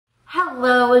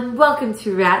Hello and welcome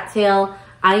to Rat Tail.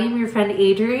 I am your friend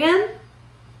Adrian.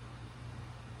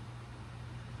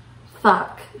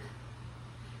 Fuck.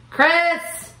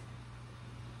 Chris!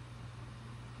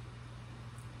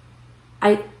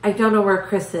 I don't know where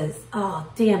Chris is.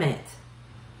 Oh, damn it.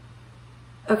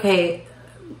 Okay,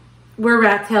 we're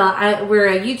Rat Tail. We're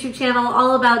a YouTube channel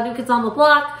all about New Kids on the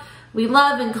Block. We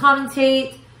love and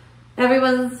commentate.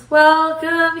 Everyone's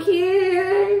welcome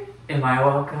here. Am I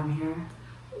welcome here?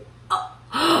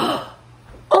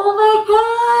 Oh my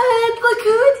god, look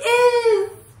who it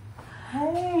is!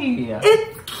 Hey!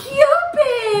 It's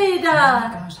Cupid! Oh my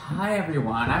gosh, hi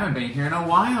everyone. I haven't been here in a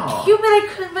while. Cupid, I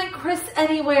couldn't find Chris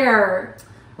anywhere.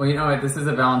 Well, you know what? This is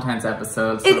a Valentine's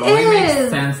episode, so It it only makes is.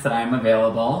 sense that I'm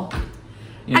available.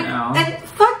 You know? And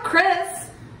fuck Chris.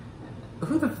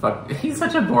 Who the fuck? He's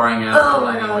such a boring asshole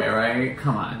my anyway, God. right?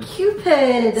 Come on.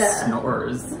 Cupid.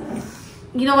 Snores.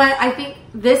 You know what? I think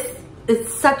this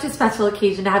is such a special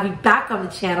occasion to have you back on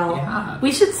the channel. Yeah.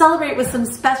 We should celebrate with some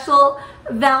special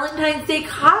Valentine's Day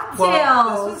cocktails.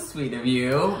 Well, this is sweet of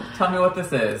you. Tell me what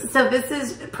this is. So this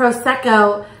is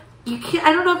Prosecco. You can't,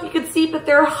 I don't know if you can see, but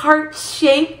they're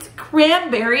heart-shaped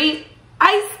cranberry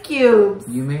ice cubes.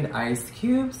 You made ice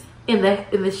cubes? In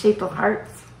the shape of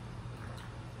hearts.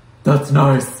 That's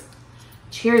nice.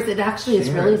 Cheers. It actually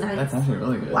is really nice. That's actually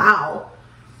really good. Wow.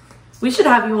 We should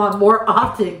have you on more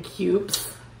often, Cubes.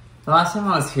 The last time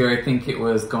I was here, I think it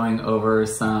was going over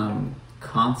some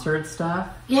concert stuff.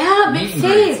 Yeah, Meet and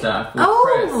greet mixtape. stuff with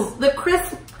Oh, the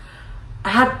Chris.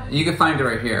 You can find it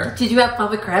right here. Did you have fun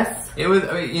with Chris? It was,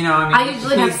 you know, I mean, I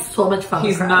usually have so much fun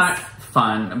with Chris. Chris. He's not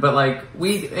fun, but like,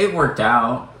 it worked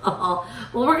out. Oh,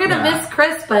 well, we're going to miss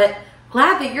Chris, but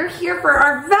glad that you're here for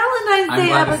our Valentine's Day I'm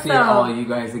glad episode. to see all of you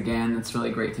guys again. It's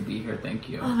really great to be here. Thank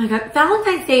you. Oh my God.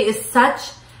 Valentine's Day is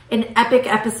such an epic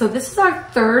episode. This is our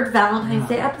third Valentine's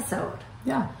Day episode.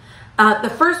 Yeah. The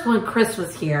first one, Chris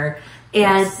was here,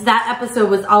 and that episode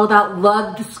was all about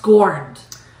loved, scorned.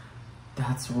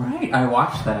 That's right. I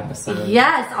watched that episode.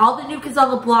 Yes, all the New Kids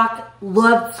on the Block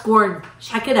loved, scorned.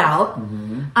 Check it out.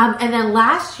 Mm-hmm. And then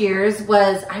last year's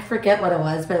was, I forget what it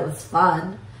was, but it was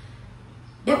fun.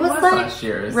 What was like last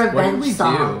year's? revenge What did we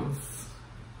songs. do?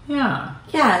 Yeah.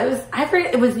 Yeah, it was. I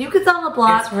forget. It was New Kids on the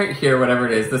Block. It's right here. Whatever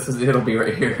it is, it'll be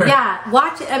right here. Yeah,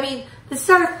 watch it. I mean, this is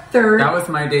our third. That was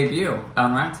my debut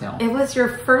on Rat Tail. It was your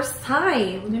first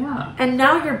time. Yeah. And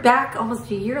now you're back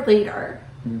almost a year later.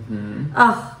 Mm-hmm.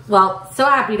 Oh, well, so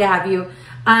happy to have you.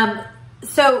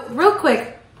 So real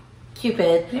quick,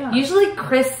 Cupid. Yeah. Usually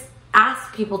Chris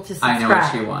asks people to subscribe. I know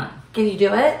what you want. Can you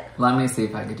do it? Let me see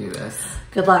if I can do this.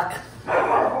 Good luck.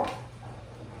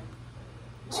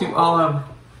 To all of...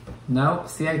 Nope,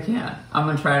 see I can't. I'm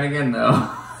gonna try it again though.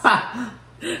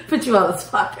 Put you on the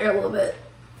spot there a little bit.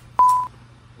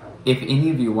 If any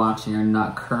of you watching are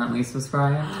not currently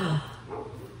subscribed,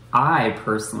 I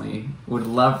personally would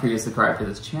love for you to subscribe to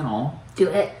this channel. Do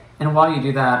it. And while you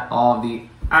do that, all of the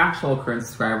actual current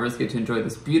subscribers get to enjoy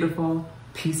this beautiful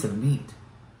piece of meat.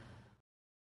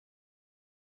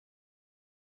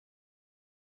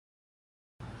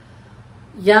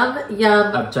 Yum,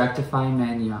 yum. Objectify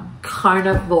men young.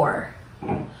 Carnivore.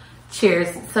 Cheers.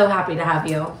 So happy to have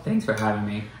you. Thanks for having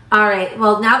me. All right.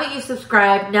 Well, now that you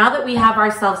subscribed, now that we have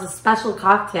ourselves a special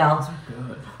cocktail. Those are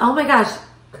good. Oh my gosh.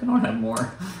 Couldn't have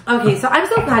more. Okay, so I'm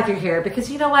so glad you're here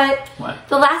because you know what? What?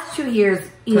 The last 2 years,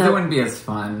 you Because know, it wouldn't be as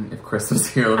fun if Chris was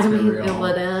here. Let's I be mean, real. it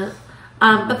wouldn't.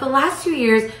 But the last 2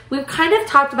 years, we've kind of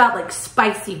talked about like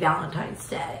spicy Valentine's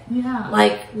Day. Yeah.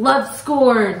 Like love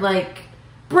scorned, like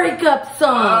breakup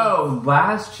songs. Oh,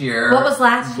 last year. What was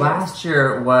last year? Last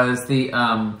year was the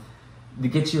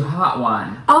Get You Hot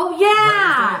one. Oh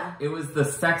yeah. It was the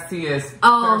sexiest, thirsty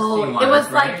Oh, one. it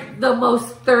was right? like the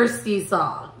most thirsty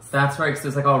songs. That's right, because it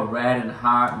was like all red and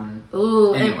hot and...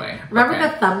 Ooh. Anyway. And remember okay.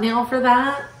 the thumbnail for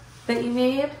that you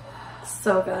made?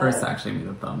 So good. Chris actually made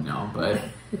the thumbnail, but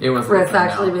it was Chris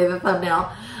actually made the thumbnail.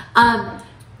 I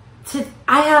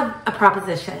have a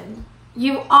proposition.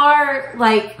 You are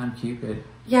like... I'm Cupid.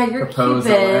 Yeah, you're Propose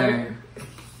Cupid.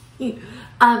 away.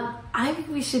 I think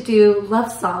we should do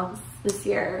love songs this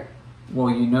year. Well,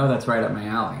 you know that's right up my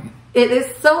alley. It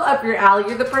is so up your alley.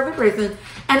 You're the perfect person.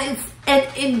 And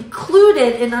it's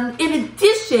included in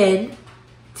addition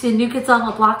to New Kids on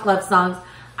the Block love songs,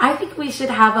 I think we should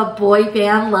have a boy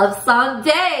band love song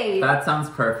day. That sounds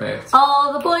perfect.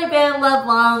 Oh, the boy band love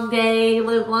long day,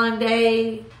 live long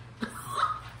day.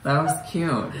 That was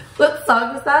cute. What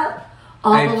song is that?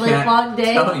 All the live long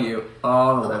day? I can't tell you.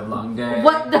 All the live long day.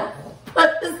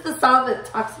 What is the song that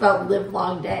talks about live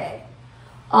long day?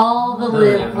 All the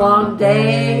live long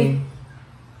day.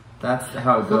 That's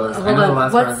how it goes. Hold I know on. the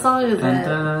last What part. song is Dun, it?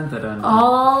 dun, dun, dun, dun.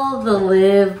 All the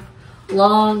live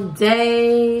long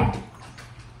day.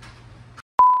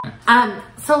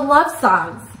 So love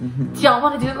songs. Mm-hmm. Do y'all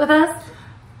want to do it with us?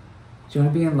 Do you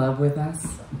want to be in love with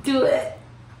us? Do it.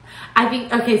 I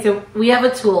think, okay, so we have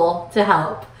a tool to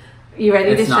help. You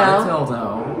ready to It's show? not a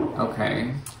dildo.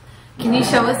 Okay. Can you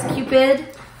show us, Cupid,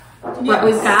 what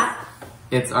we've got?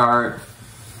 It's our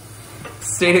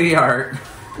state-of-the-art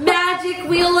Magic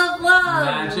Wheel of Love.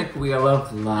 Magic Wheel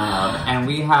of Love. And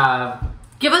we have...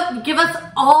 Give us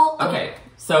all... Okay,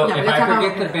 so No, if we have to I have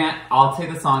forget our- the band, I'll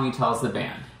take the song, you tell us the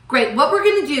band. Great. What we're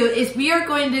going to do is we are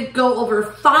going to go over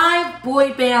 5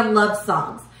 boy band love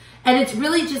songs. And it's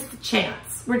really just a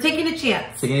chance. We're taking a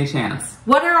chance. Taking a chance.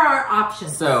 What are our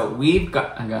options? So we've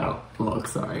got... I gotta look,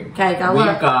 sorry. Okay, gotta We've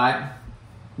look. got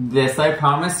This I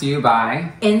Promise You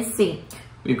by... NSYNC.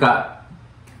 We've got...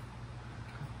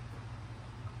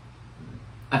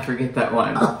 I forget that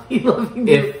one. I'll be loving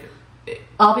you. If...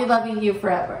 I'll be loving you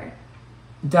forever.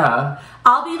 Duh.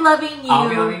 I'll be loving you. I'll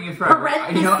be loving you forever.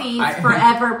 Parentheses, You know,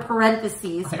 forever,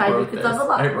 parentheses. I By wrote New Kids on this. the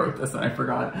Block. I wrote this and I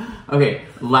forgot. Okay,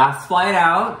 Last Flight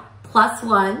Out.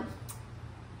 +1.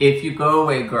 If You Go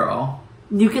Away, Girl.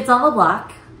 New Kids on the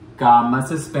Block. God Must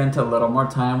Have Spent a Little More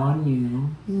Time on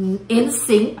You.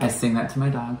 NSYNC. I sing that to my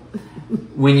dog.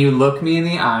 When You Look Me in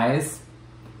the Eyes.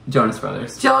 Jonas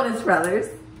Brothers. Jonas Brothers.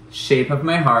 Shape of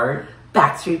My Heart.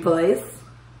 Backstreet Boys.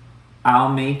 I'll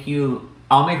Make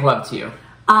Love to You.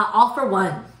 All for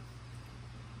One.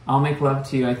 I'll Make Love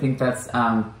to You. I think that's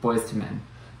Boys to Men.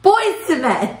 Boys to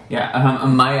Men. Yeah.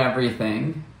 My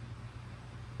Everything.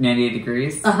 98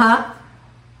 Degrees. Uh-huh.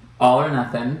 All or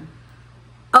Nothing.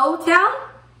 O-Town.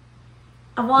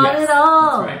 I want Yes, it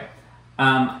all. that's right.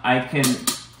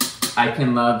 I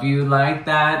Can Love You Like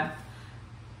That.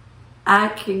 I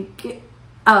can get...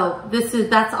 Oh,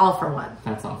 that's All for One.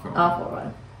 That's All for One. All for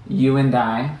One. You and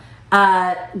I.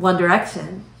 One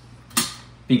Direction.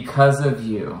 Because of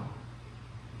You.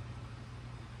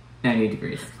 98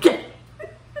 Degrees. Okay.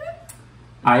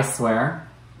 I Swear.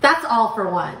 That's All for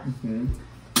One.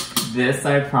 This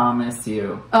I Promise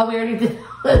You. Oh, we already did.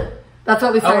 That's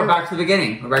what we Oh, started. we're back to the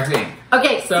beginning.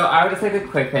 Okay. So I would just like a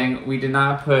quick thing. We did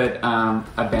not put a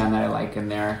band that I like in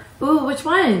there. Ooh, which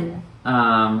one?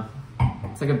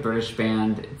 It's like a British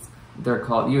band. They're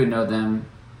called, you would know them,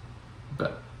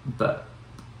 but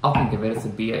I'll think of it. It's a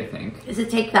B, I think. Is it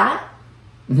Take That?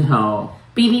 No.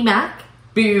 BB Mac?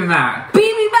 BB Mac. BB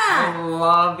I Mac!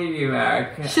 love BB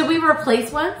Mac. Should we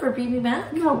replace one for BB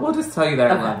Mac? No, we'll just tell you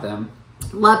that Okay. I love them.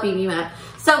 Love BB Mac.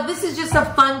 So this is just a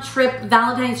fun trip,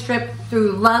 Valentine's trip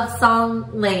through Love Song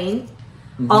Lane,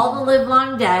 all the live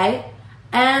long day,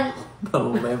 and The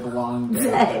live long day.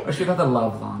 Day. Or should we call it the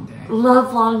love long day?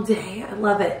 Love Long Day. I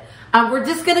love it. We're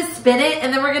just going to spin it,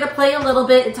 and then we're going to play a little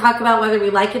bit and talk about whether we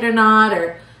like it or not,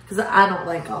 or because I don't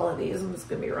like all of these. I'm just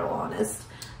going to be real honest.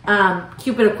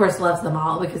 Cupid, of course, loves them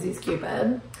all because he's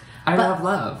Cupid. I love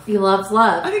love. He loves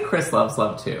love. I think Chris loves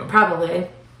love too. Probably.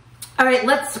 All right,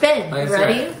 let's spin. Let's You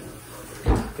ready?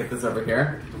 Get this over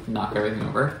here. Knock everything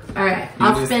over. All right, You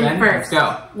I'll do spin spin? first. Let's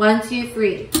go. 1, 2,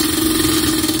 3.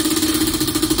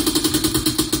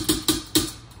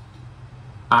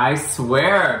 I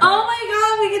swear. Oh my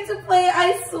god, we get to play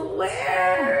I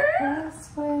Swear. I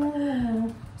swear.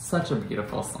 Such a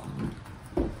beautiful song.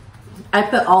 I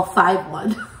put all 5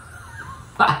 one.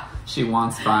 She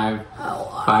wants 5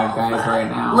 Oh, guys right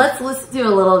now. Let's listen to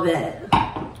a little bit.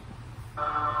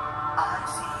 I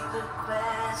see the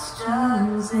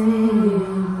questions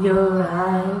In your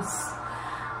eyes,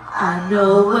 I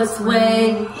know what's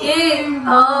weighing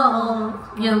on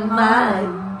your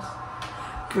mind.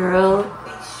 Girl,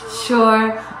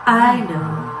 sure I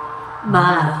know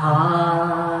my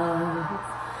heart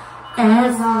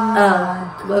as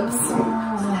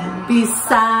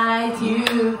beside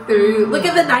you through. Look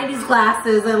at the 90s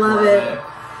glasses, I love it.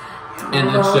 And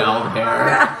the gelled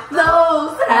hair.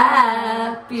 Those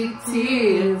happy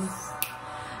tears.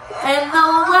 And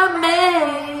though I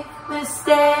make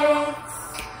mistakes,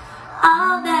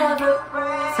 I'll never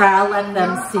break. Sorry, I'll let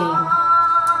them sing.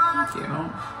 Thank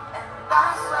you.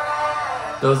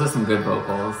 Those are some good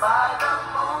vocals. by the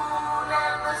moon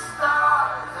and the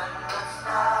stars and the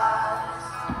stars.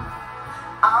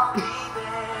 I'll be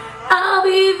there. I'll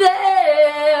be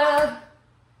there.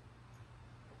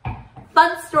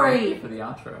 Fun story. For the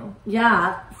outro.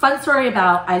 Yeah, fun story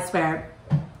about I Swear.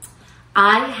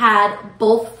 I had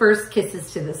both first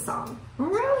kisses to this song.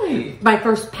 Really? My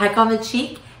first peck on the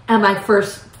cheek and my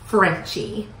first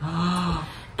Frenchie.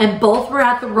 And both were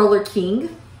at the Roller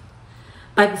King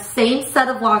by the same set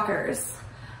of walkers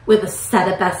with a set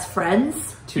of best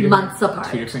friends. months apart.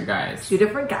 Two different guys. Two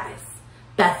different guys.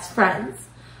 Best friends.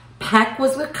 Peck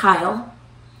was with Kyle.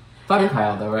 Fuck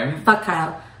Kyle though, right? Fuck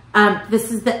Kyle.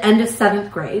 This is the end of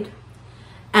 7th grade.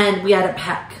 And we had a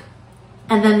Peck.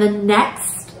 And then the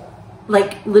next,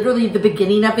 like literally the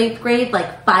beginning of 8th grade,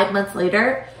 like 5 months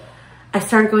later, I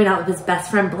started going out with his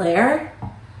best friend Blair.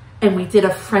 And we did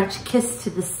a French kiss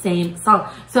to the same song.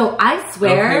 So I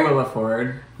swear. Okay, Willa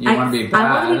Ford. You want to be bad.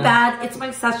 I want to be bad. It's my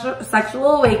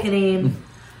sexual awakening.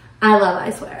 I love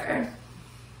I Swear.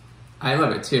 I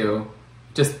love it too.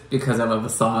 Just because I love the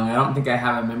song. I don't think I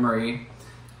have a memory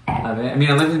of it. I mean,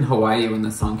 I lived in Hawaii when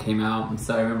the song came out. And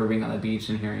so I remember being on the beach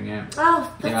and hearing it.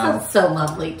 Oh, that sounds so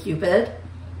lovely, Cupid.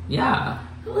 Yeah.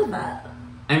 I love that.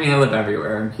 I mean, I live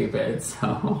everywhere in Cupid,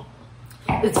 so.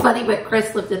 It's funny, but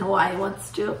Chris lived in Hawaii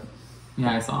once too.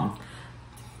 Yeah, I saw him.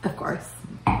 Of course.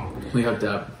 We hooked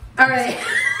up. All right.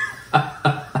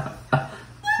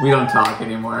 We don't talk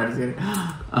anymore. Just kidding.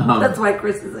 That's why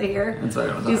Chris isn't here. That's why I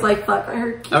don't talk. He's like, fuck, I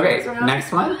heard Cupid. Okay,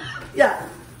 next one. Yeah.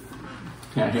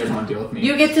 Yeah, he doesn't want to deal with me.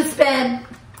 You get to spin.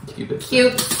 Cupid.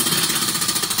 Cute.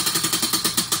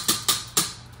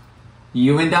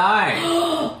 You and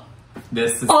I.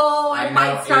 This is. Oh, I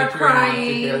might start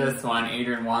crying. Adrian wants to hear this one.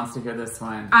 Adrian wants to hear this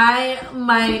one. I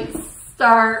might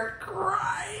start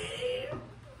crying.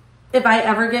 If I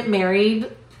ever get married,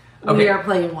 we are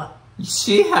playing one.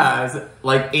 She has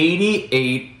like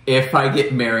 88 if I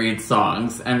get married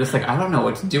songs. I'm just like, I don't know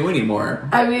what to do anymore.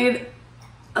 I mean,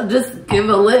 I'll just give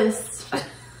a list.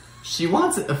 She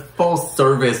wants a full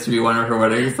service to be one of her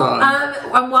wedding songs.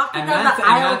 I'm walking down the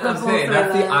aisle to full service.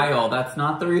 That's the aisle. That's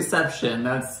not the reception.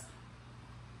 That's...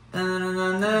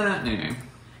 Anyway.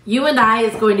 You and I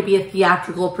is going to be a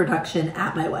theatrical production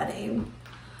at my wedding.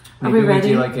 Maybe Are we ready?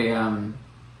 do like a,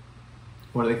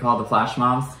 what do they call the flash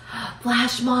mobs?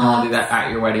 Flash And mob. we'll do that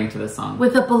at your wedding to this song.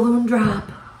 With a balloon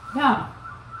drop. Yeah.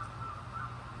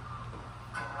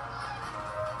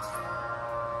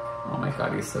 Oh my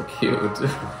god, he's so cute.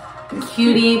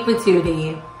 Cutie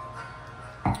patootie.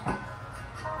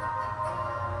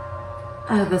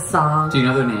 The song. Do you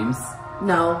know their names?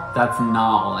 No. That's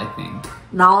Nal, I think.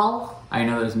 Nal? I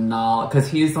know there's Nal, because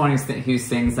he's the one who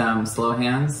sings Slow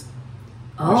Hands.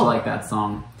 Oh. Which I like that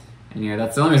song. And yeah,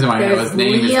 that's the only reason why I know his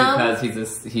name is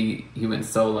because he went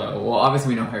solo. Well,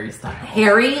 obviously we know Harry Styles.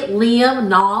 Harry, Liam,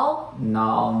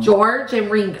 Nal, George,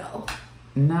 and Ringo.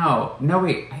 No,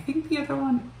 wait. I think the other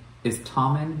one is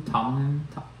Tomlin.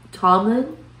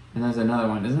 Tomlin? And there's another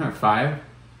one. Isn't there 5?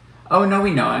 Oh, no,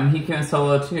 we know him. He came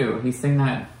solo too. He sang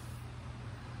that.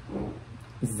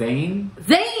 Zayn?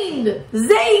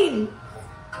 Zayn!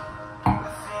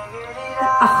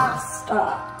 Oh,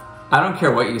 stop. I don't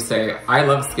care what you say. I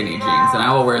love skinny jeans, and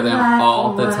I will wear them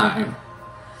all the time.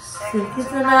 Seconds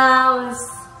and hours.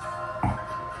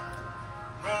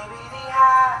 Maybe they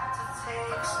had to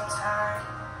take some time.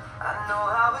 I know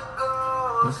how it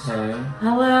goes. Okay.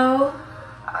 Hello?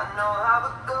 I know how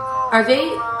it goes. Are they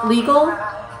legal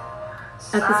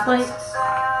at this point?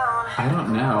 I don't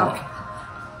know.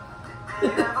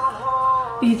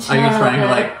 Each Are you trying to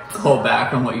like pull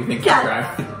back on what you think is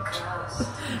driving?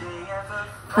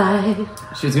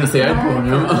 She was gonna say I'd pull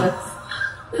him.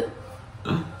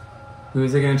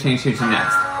 Who's it gonna change to next?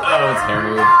 Oh, it's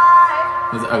Harry.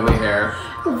 His ugly hair.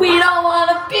 We don't want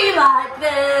to be like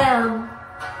them.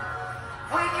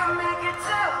 We can make it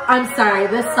too. I'm sorry,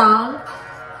 this song.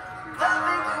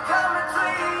 Nothing can come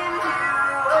between you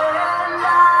and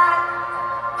I.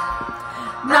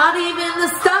 Not even the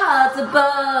stars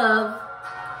above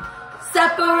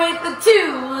separate the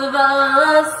two of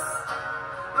us.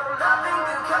 No, nothing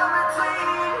can come between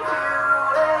you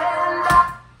and I.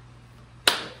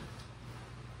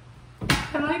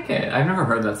 I like it. I've never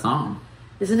heard that song.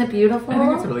 Isn't it beautiful? I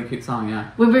think it's a really cute song,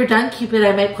 yeah. When we're done, Cupid,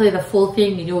 I might play the full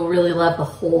thing and you'll really love the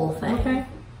whole thing. Okay.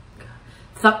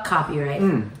 Fuck copyright.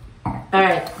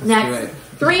 Alright, next.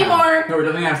 3 more. No, we're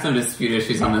definitely have some dispute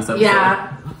issues on this episode.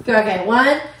 Yeah. Okay,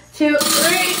 1, 2,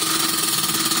 3.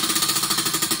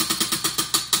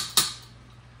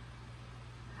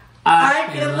 I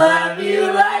can love you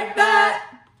like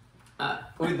that.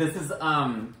 Wait, this is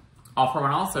All for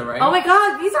One also, right? Oh my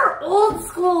god, these are old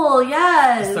school,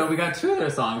 yes. So we got 2 of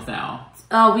their songs now.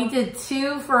 Oh, we did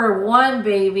 2 for 1,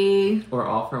 baby. Or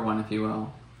All for One, if you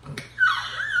will.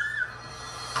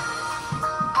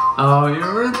 Oh, you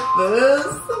remember this?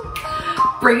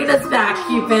 Bringing us back,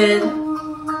 Cupid.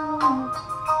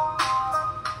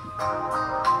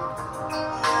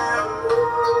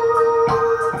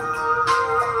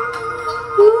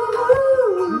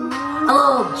 A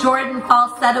little Jordan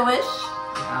falsetto-ish.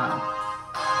 Yeah.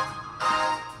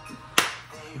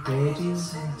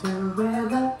 Radiant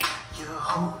weather, you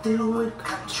Hope it would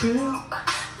come true.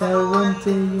 That one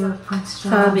day your Prince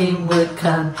Charming would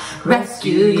come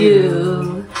rescue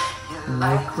you.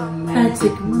 Like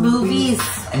Romantic movies.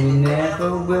 And you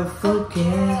never will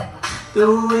forget the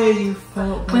way you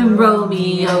felt When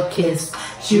Romeo kissed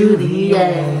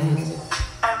Juliet.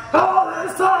 Oh,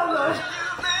 that's all that.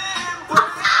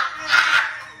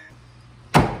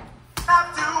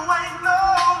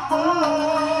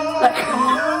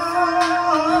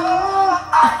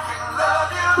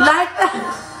 Like that.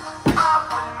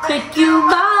 Thank you,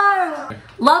 Mar.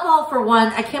 Love All for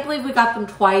One. I can't believe we got them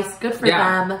twice. Good for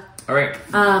them. All right.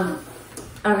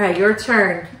 Okay, your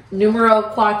turn. Numero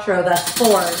quattro. That's 4.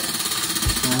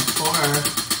 That's 4.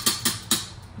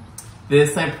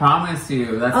 This I promise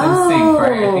you. That's NSYNC,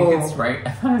 right? I think it's right.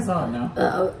 I thought I saw it. No.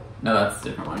 No, that's a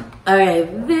different one. Okay,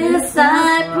 this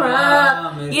I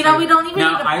promise. You know, we don't even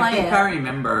need to play I think I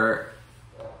remember.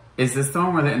 Is this the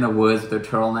one where they're in the woods with their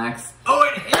turtlenecks? Oh,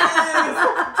 it is!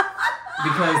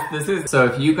 Because this is... So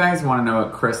if you guys want to know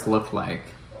what Chris looked like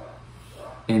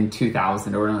in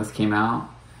 2000 or when this came out,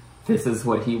 this is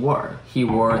what he wore. He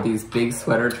wore these big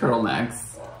sweater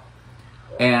turtlenecks.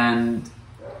 And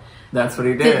that's what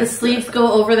he did. Did the sleeves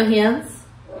go over the hands?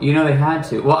 You know, they had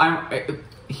to. Well,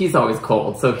 he's always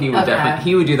cold, so he would definitely...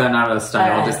 He would do that out of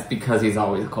style just because he's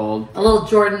always cold. A little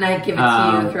Jordan Knight, give it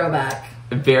to you, throwback.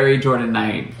 Very Jordan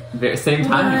Knight. Same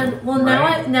time. Well,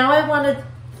 right? now I want to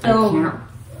film.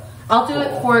 I'll do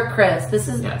it for Chris. This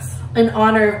is in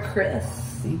honor of Chris.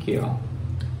 Thank you.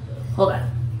 Hold on.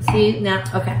 See now?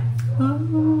 Okay.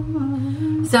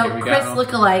 So Chris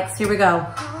lookalikes. Here we go.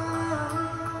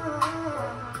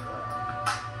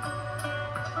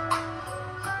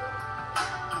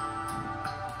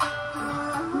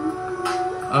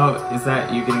 Oh, is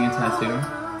that you getting a tattoo?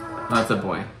 Oh, that's a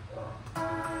boy.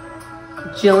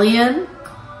 Jillian.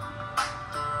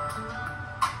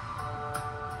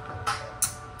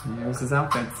 Here's his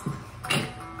outfits.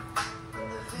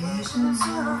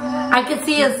 I can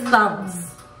see his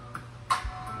thumbs.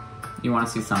 You want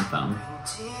to see some thumb?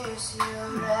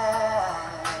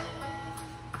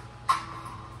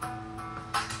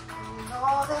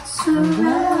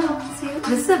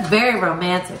 This is a very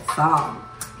romantic song.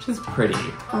 She's pretty.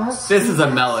 This is a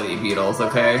melody, Beatles,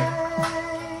 okay?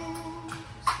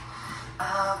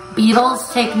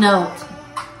 Beatles, take note.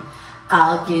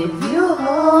 I'll give you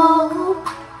hope,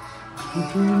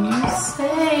 keeping you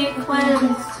safe when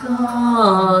it's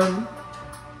gone.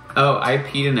 Oh, I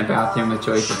peed in a bathroom with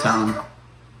Joey Fatone.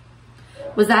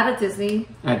 Was that at Disney?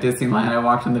 At Disneyland, I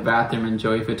walked in the bathroom and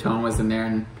Joey Fatone was in there,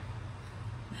 and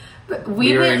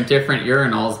we were in different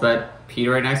urinals, but peed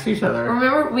right next to each other.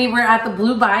 Remember, we were at the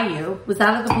Blue Bayou. Was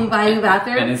that at the Blue Bayou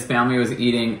bathroom? And his family was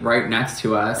eating right next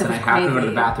to us, and I happened to go to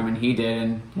the bathroom, and he did,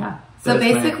 and yeah. So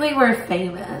basically, we're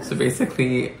famous. So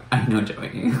basically, I know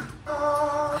Joey.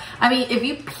 I mean, if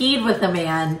you peed with a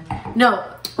man, no.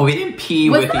 Well, we didn't pee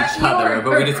with each other,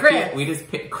 but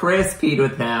Chris peed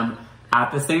with him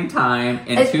at the same time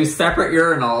in 2 separate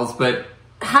urinals, but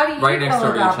how do you right next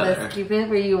door to each other. This, Cupid?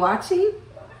 Were you watching?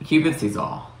 Cupid sees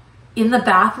all. In the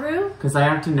bathroom? Because I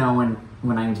have to know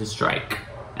when I need to strike.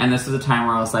 And this is a time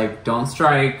where I was like, don't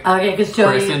strike. Okay, because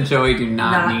Chris and Joey do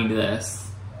not need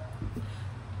this.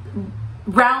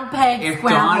 Round peg,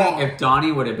 square hole. If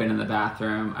Donnie would have been in the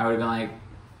bathroom, I would have been like,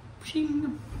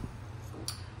 Pshing.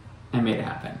 I made it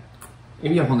happen.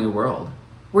 Maybe a whole new world.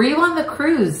 Were you on the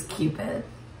cruise, Cupid?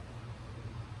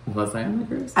 Was I on the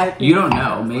cruise? You don't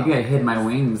know. Maybe I hid my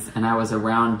wings and I was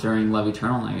around during Love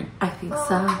Eternal Night. I think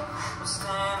so.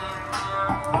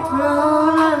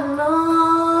 Run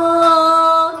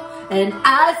alone, and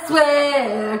I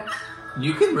swear.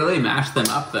 You could really mash them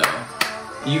up though.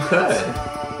 You could.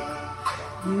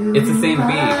 It's the same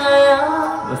beat.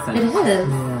 Listen. It is.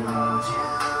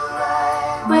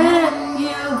 When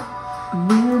you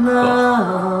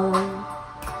know.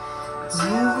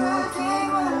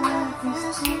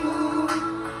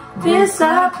 This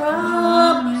I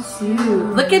promise you.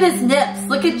 Look at his nips.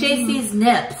 Look at JC's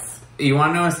nips. You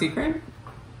want to know a secret?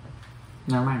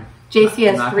 Never mind. JC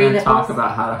has 3 nipples. I'm not going to talk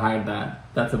about how to hide that.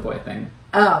 That's a boy thing.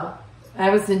 Oh, I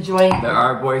was enjoying There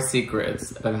are boy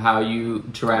secrets of how you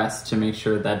dress to make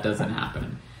sure that doesn't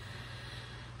happen.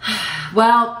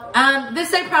 Well,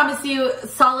 this I promise you,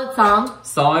 solid song.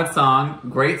 Solid song.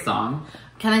 Great song.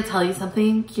 Can I tell you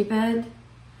something, Cupid?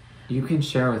 You can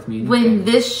share with me. When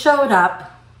this showed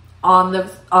up on the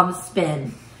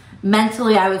spin,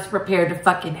 mentally I was prepared to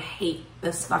fucking hate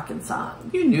this fucking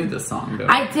song. You knew this song, though.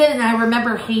 I did, and I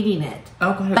remember hating it.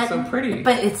 Oh, God, it's so pretty.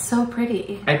 But it's so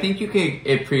pretty. I think you could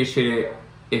appreciate it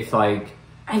if, like,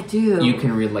 I do. you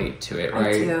can relate to it, right?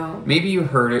 I do. Maybe you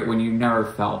heard it when you never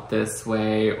felt this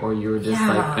way, or you were just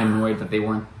like annoyed that they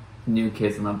weren't New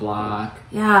Kids on the Block.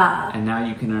 Yeah. And now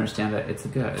you can understand that it's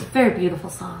good. Very beautiful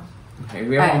song. Okay,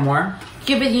 we have one more?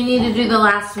 Cupid, you need to do the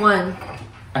last one.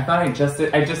 I thought I just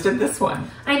did this one.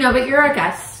 I know, but you're a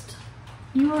guest.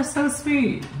 You are so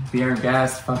sweet. Be our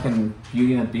guest, fucking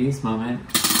Beauty and the Beast moment.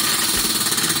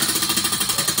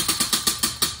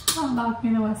 Oh, lock me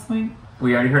in the West Wing.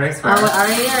 We already heard I Swear. Oh, I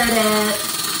already heard it.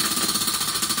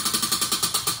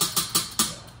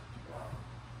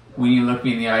 When You Look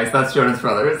Me in the Eyes, that's Jonas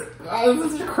Brothers. Oh,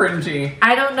 this is cringy.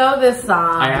 I don't know this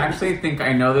song. I actually think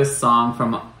I know this song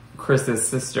from Chris's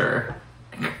sister.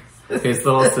 His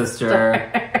little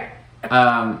sister.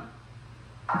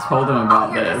 Told him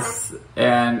about this.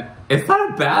 And it's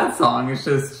not a bad song, it's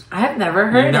just... I've never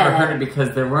heard it. You've never heard it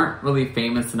because they weren't really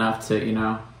famous enough to, you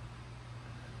know...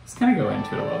 Just kind of go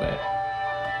into it a little bit.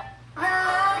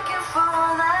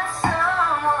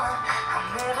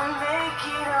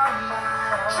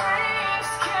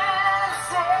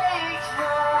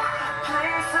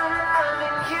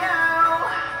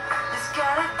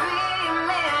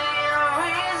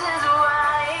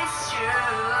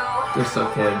 They're so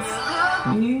kids.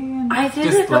 I did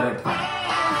Just it. let it play.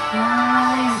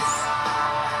 Nice.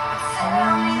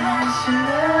 Tell me that you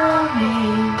love me.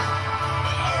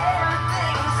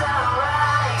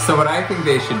 So what I think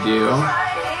they should do...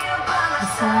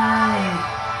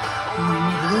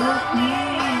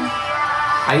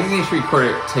 I think they should record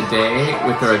it today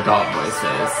with their adult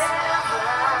voices.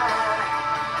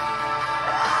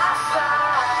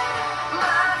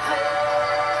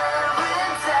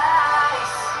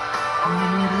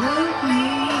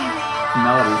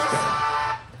 Melody's good.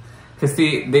 Because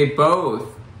see, they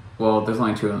both, well, there's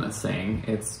only two of them that sing.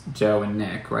 It's Joe and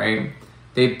Nick, right?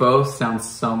 They both sound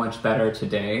so much better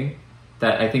today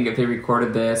that I think if they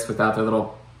recorded this without their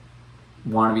little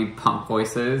wannabe punk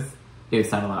voices, it would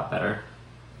sound a lot better.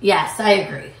 Yes, I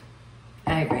agree.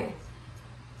 I agree.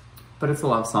 But it's a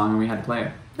love song and we had to play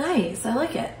it. Nice, I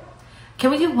like it. Can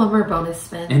we do one more bonus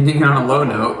spin? Ending on a low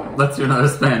note, let's do another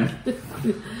spin.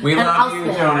 We And love I'll you,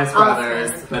 spin. Jonas I'll Brothers,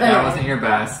 spin. but that Okay. wasn't your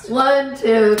best. 1,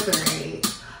 2, 3.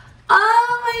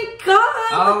 Oh my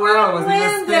god! Oh wow, it wasn't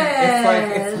landed.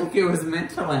 it's like it was meant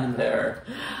to land there.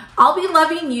 I'll be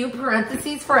loving you,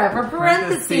 parentheses, forever,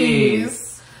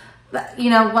 parentheses. You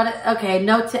know what? Okay,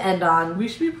 note to end on. We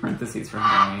should be parentheses for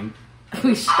Halloween.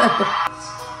 We should.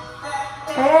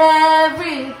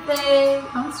 Everything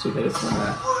Oh, let's do this one.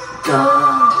 go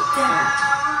down,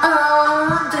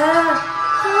 under,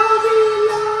 I'll be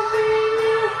loving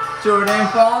you. Jordan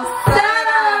Falsetto!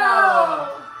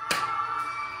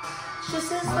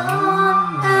 Just as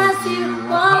long as you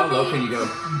How want low me, can you go?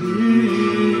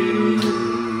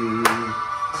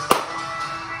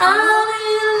 I'll be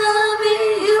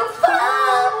loving you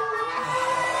forever.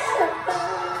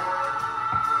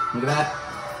 Look at that.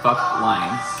 Fuck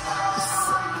lines.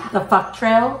 The fuck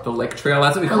trail? The lick trail,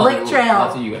 that's what we The call it. lick trail.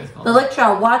 That's what you guys call The it. lick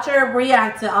trail. Watch her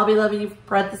react to I'll be loving you,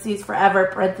 parentheses, forever,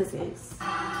 parentheses.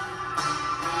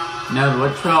 No, the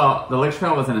lick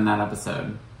trail wasn't in that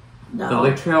episode. No. The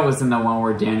lick trail was in the one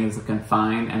where Danny's looking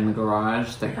fine in the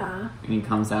garage. Yeah. And he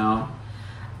comes out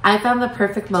I found the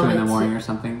perfect 2 moment in the morning or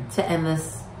something. to end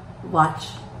this watch.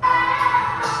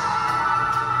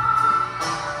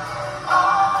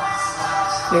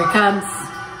 Here it comes.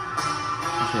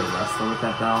 I should wrestle with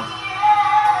that bell.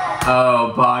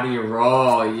 Oh, body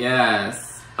roll,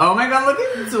 yes. Oh my god, look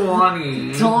at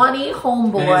Donnie. Donnie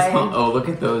homeboy. Oh, look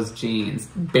at those jeans.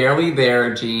 Barely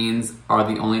there jeans are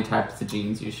the only types of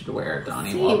jeans you should wear,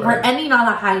 Donnie. See, we're ending on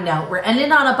a high note. We're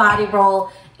ending on a body roll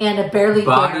and a barely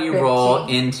body there roll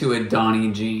jean. into a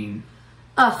Donnie jean.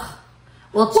 Ugh.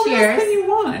 Well, What cheers. else can you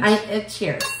want?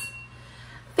 Cheers.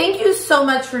 Thank you so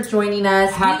much for joining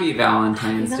us. Happy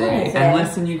Valentine's Happy Day. Valentine's And Day.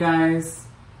 listen, you guys,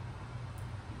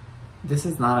 this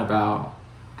is not about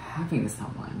having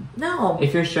someone. No.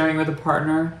 If you're sharing with a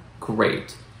partner,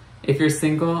 great. If you're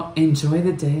single, enjoy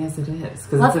the day as it is.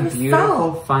 Because Love it's a yourself.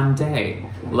 beautiful, fun day.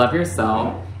 Love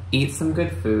yourself, eat some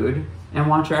good food, and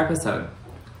watch your episode.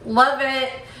 Love it.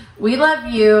 We love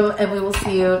you, and we will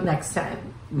see you next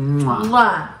time. Mwah.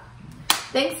 Mwah.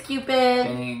 Thanks, Cupid.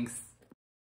 Thanks.